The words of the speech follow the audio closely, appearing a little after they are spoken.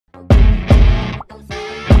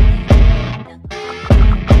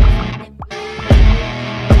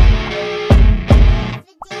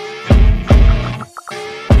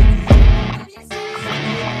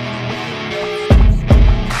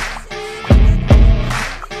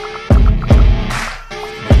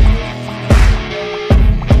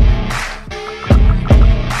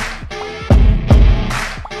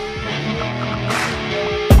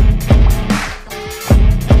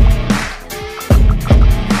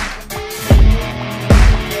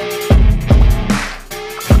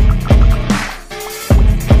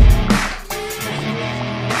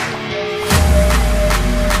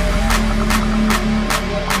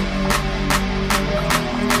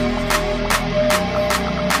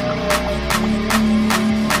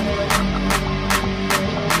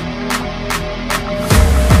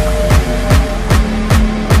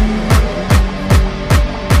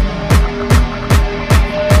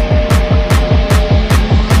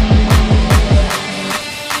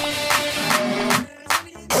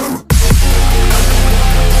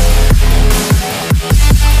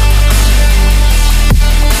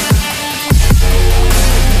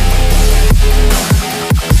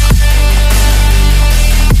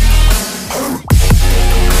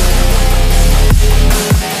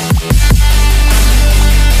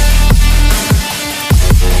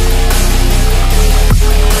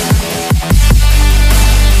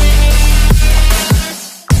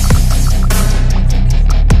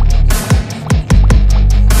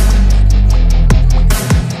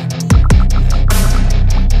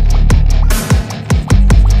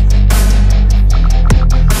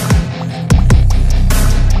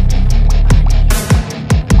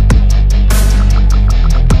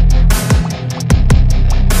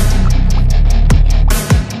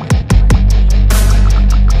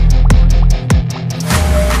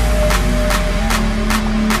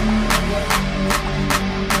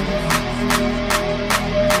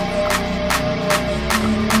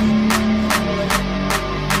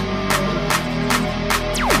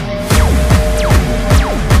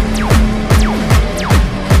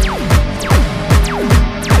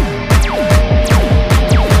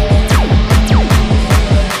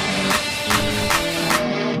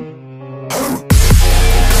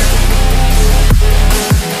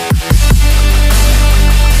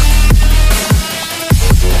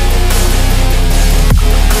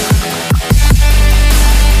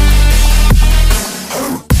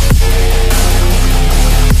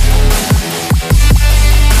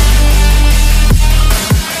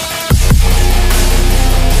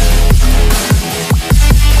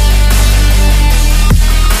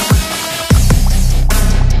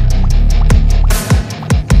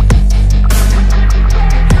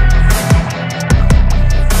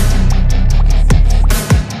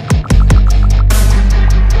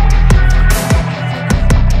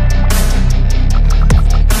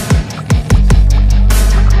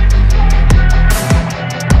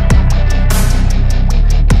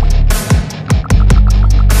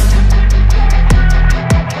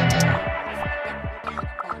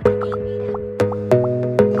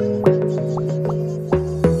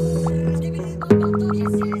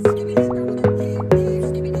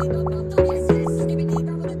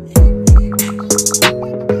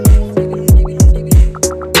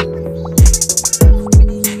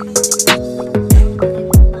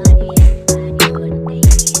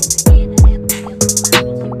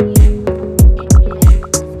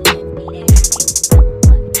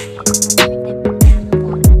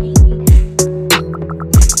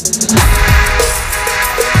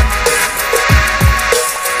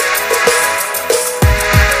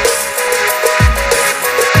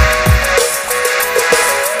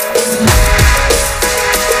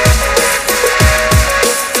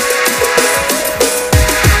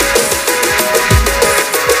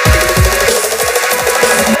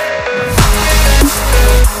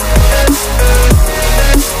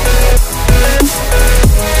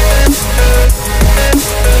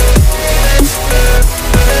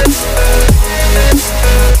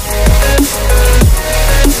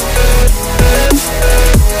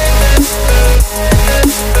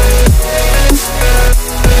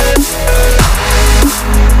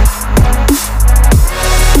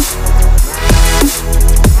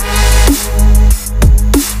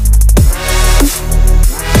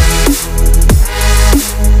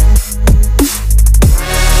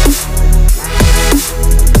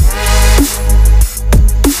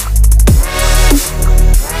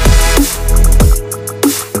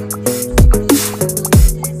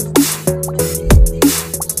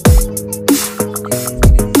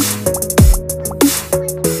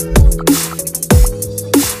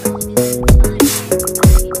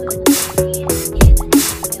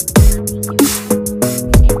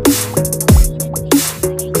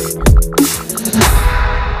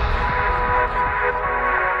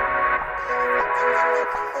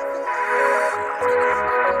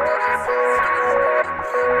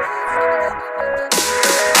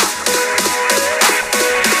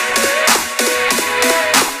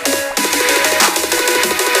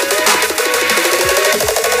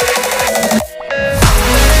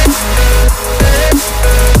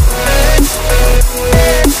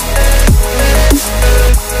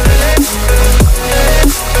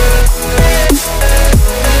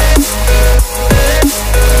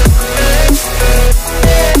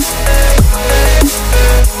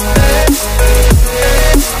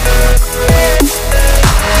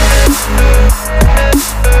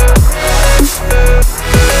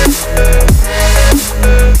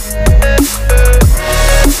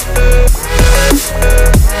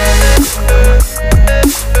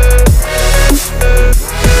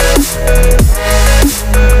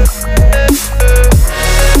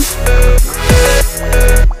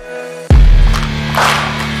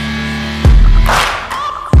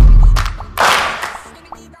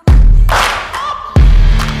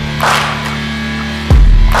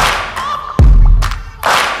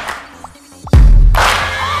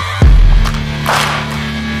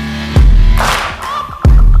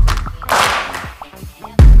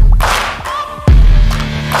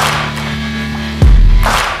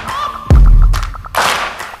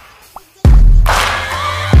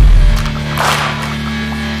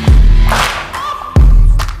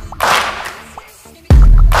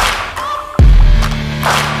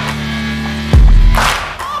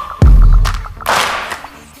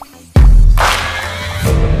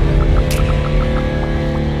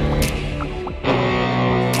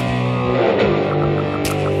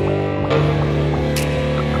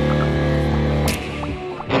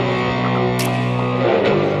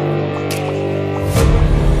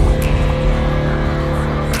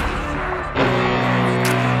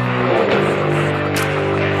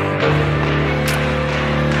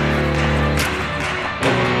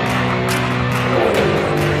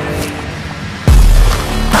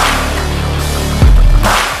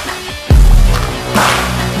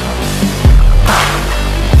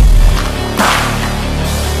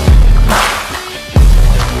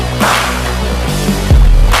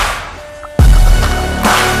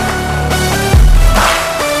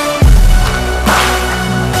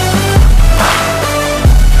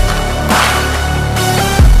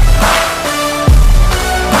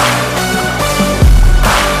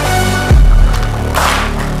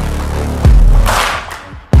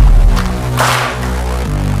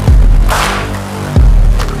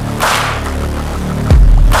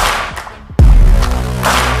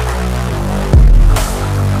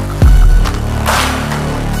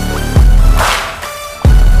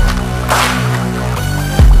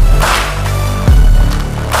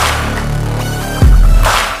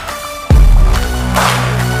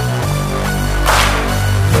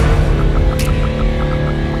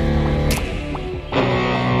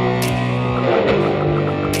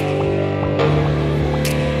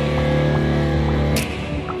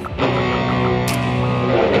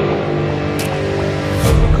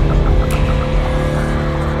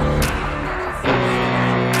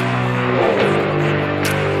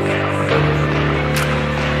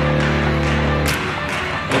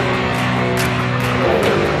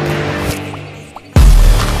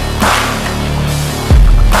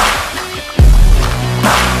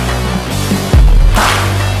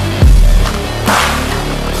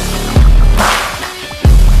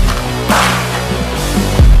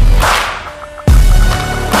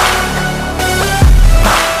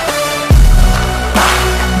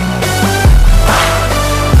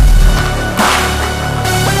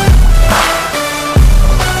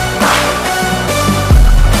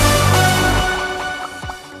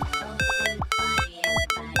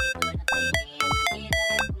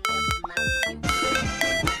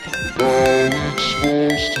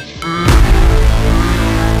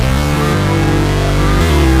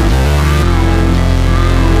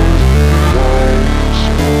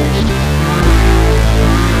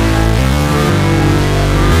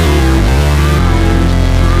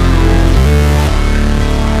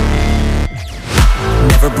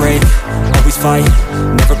break, always fight,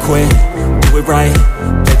 never quit, do it right,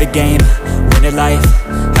 play the game, win it life,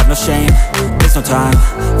 have no shame, there's no time,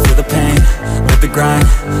 feel the pain, live the grind,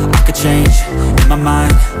 I could change, in my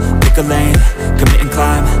mind, pick a lane, commit and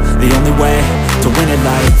climb, the only way to win it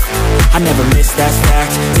life. I never miss, that's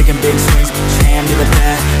fact, taking big swings, put your hand to the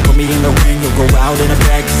bat, put me in the ring, you'll go out in a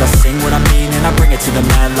bag, cause I sing what I mean and I bring it to the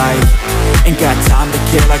mad light. Ain't got time to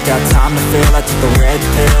kill, I got time to feel, I took the red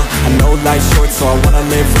pill, I know life's short so I wanna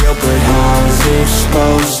live real, but how is it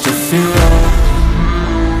supposed to feel?